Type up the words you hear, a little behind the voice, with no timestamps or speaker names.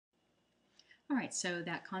All right, so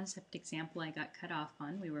that concept example I got cut off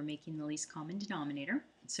on, we were making the least common denominator.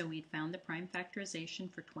 So we'd found the prime factorization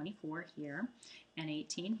for 24 here and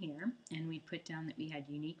 18 here, and we'd put down that we had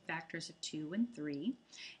unique factors of 2 and 3,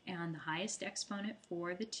 and the highest exponent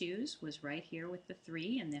for the 2's was right here with the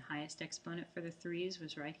 3, and the highest exponent for the 3's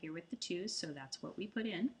was right here with the 2's, so that's what we put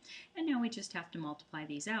in. And now we just have to multiply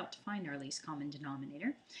these out to find our least common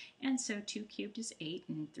denominator. And so 2 cubed is 8,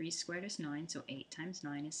 and 3 squared is 9, so 8 times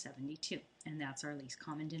 9 is 72. And that's our least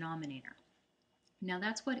common denominator. Now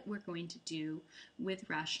that's what we're going to do with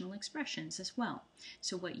rational expressions as well.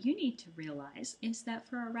 So what you need to realize is that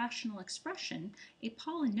for a rational expression, a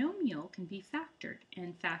polynomial can be factored,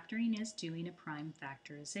 and factoring is doing a prime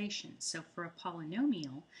factorization. So for a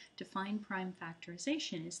polynomial, to find prime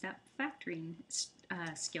factorization is that factoring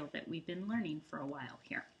skill that we've been learning for a while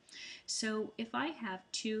here. So if I have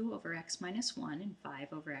 2 over x minus 1 and 5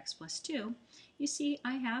 over x plus 2, you see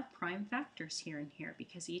I have prime factors here and here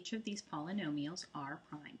because each of these polynomials are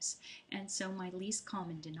primes. And so my least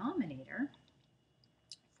common denominator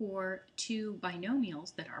for two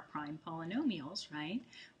binomials that are prime polynomials, right,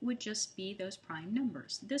 would just be those prime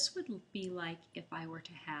numbers. This would be like if I were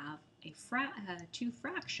to have two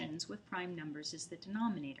fractions with prime numbers as the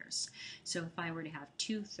denominators. So if I were to have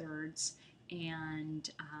 2/3 and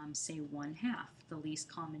say 1/2, the least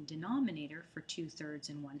common denominator for 2/3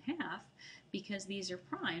 and 1/2, because these are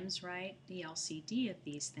primes, right, the LCD of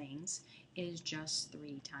these things is just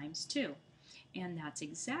 3 times 2. And that's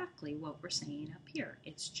exactly what we're saying up here.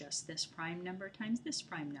 It's just this prime number times this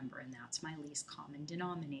prime number, and that's my least common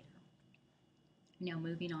denominator. Now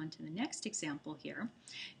moving on to the next example here,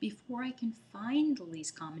 before I can find the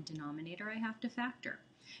least common denominator, I have to factor.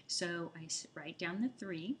 So I write down the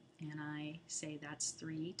 3, and I say that's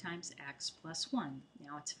 3 times x plus 1.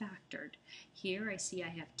 Now it's factored. Here I see I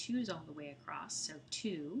have 2's all the way across, so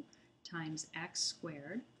 2 times x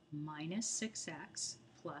squared minus 6x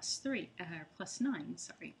plus 9,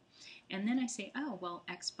 sorry. And then I say, oh, well,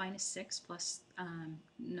 x minus 6 plus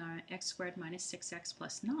x squared minus 6x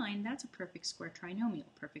plus 9, that's a perfect square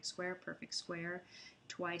trinomial. Perfect square,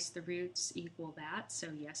 twice the roots equal that,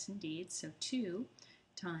 so yes, indeed. So 2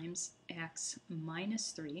 times x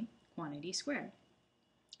minus 3 quantity squared.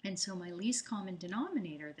 And so my least common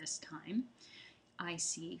denominator this time, I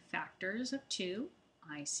see factors of 2,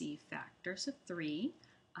 I see factors of 3,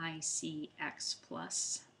 I see x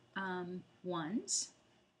plus 1's,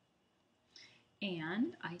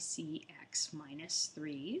 and I see x minus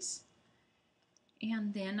 3's.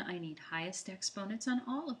 And then I need highest exponents on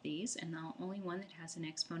all of these, and the only one that has an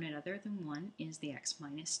exponent other than 1 is the x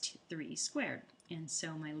minus 3 squared. And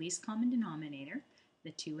so my least common denominator,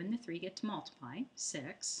 the 2 and the 3 get to multiply,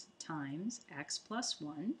 6 times x plus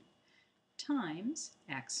 1 times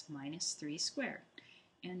x minus 3 squared.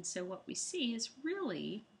 And so what we see is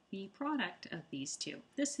really the product of these two.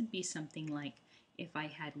 This would be something like if I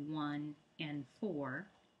had 1 and 4,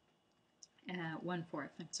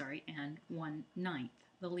 1/4, and 1/9.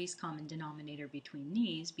 The least common denominator between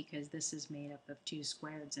these, because this is made up of 2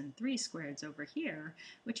 squareds and 3 squareds over here,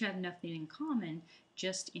 which have nothing in common,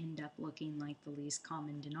 just end up looking like the least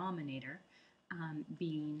common denominator,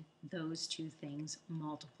 being those two things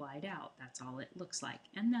multiplied out. That's all it looks like.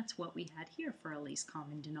 And that's what we had here for a least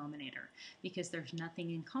common denominator. Because there's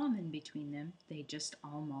nothing in common between them, they just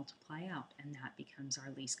all multiply out, and that becomes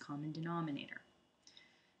our least common denominator.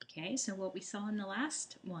 Okay, so what we saw in the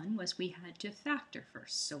last one was we had to factor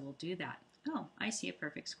first, so we'll do that. Oh, I see a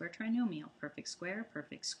perfect square trinomial. Perfect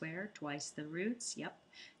square, twice the roots, yep.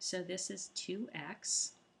 So this is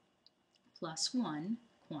 2x plus 1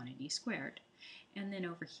 quantity squared. And then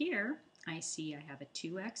over here, I see I have a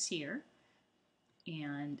 2x here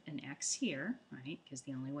and an x here, right, because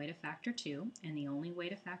the only way to factor 2, and the only way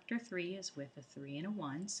to factor 3 is with a 3 and a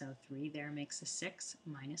 1, so 3 there makes a 6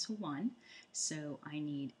 minus a 1, so I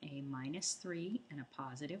need a minus 3 and a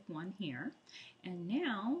positive 1 here. And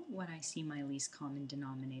now what I see my least common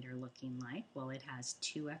denominator looking like, well, it has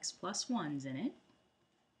 2x plus 1's in it,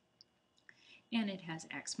 and it has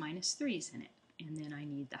x minus 3's in it. And then I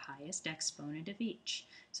need the highest exponent of each.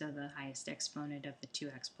 So the highest exponent of the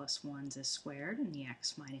 2x plus 1's is squared, and the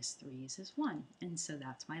x minus 3's is 1. And so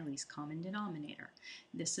that's my least common denominator.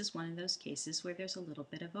 This is one of those cases where there's a little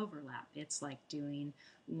bit of overlap. It's like doing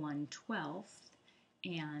 1/12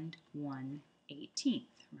 and 1/18,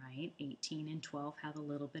 right? 18 and 12 have a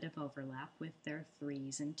little bit of overlap with their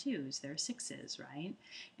 3's and 2's, their 6's, right?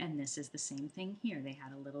 And this is the same thing here. They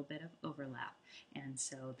had a little bit of overlap. And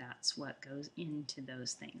so that's what goes into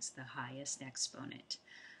those things, the highest exponent.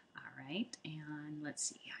 All right, and let's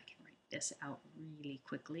see, I can write this out really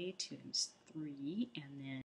quickly, times 3, and then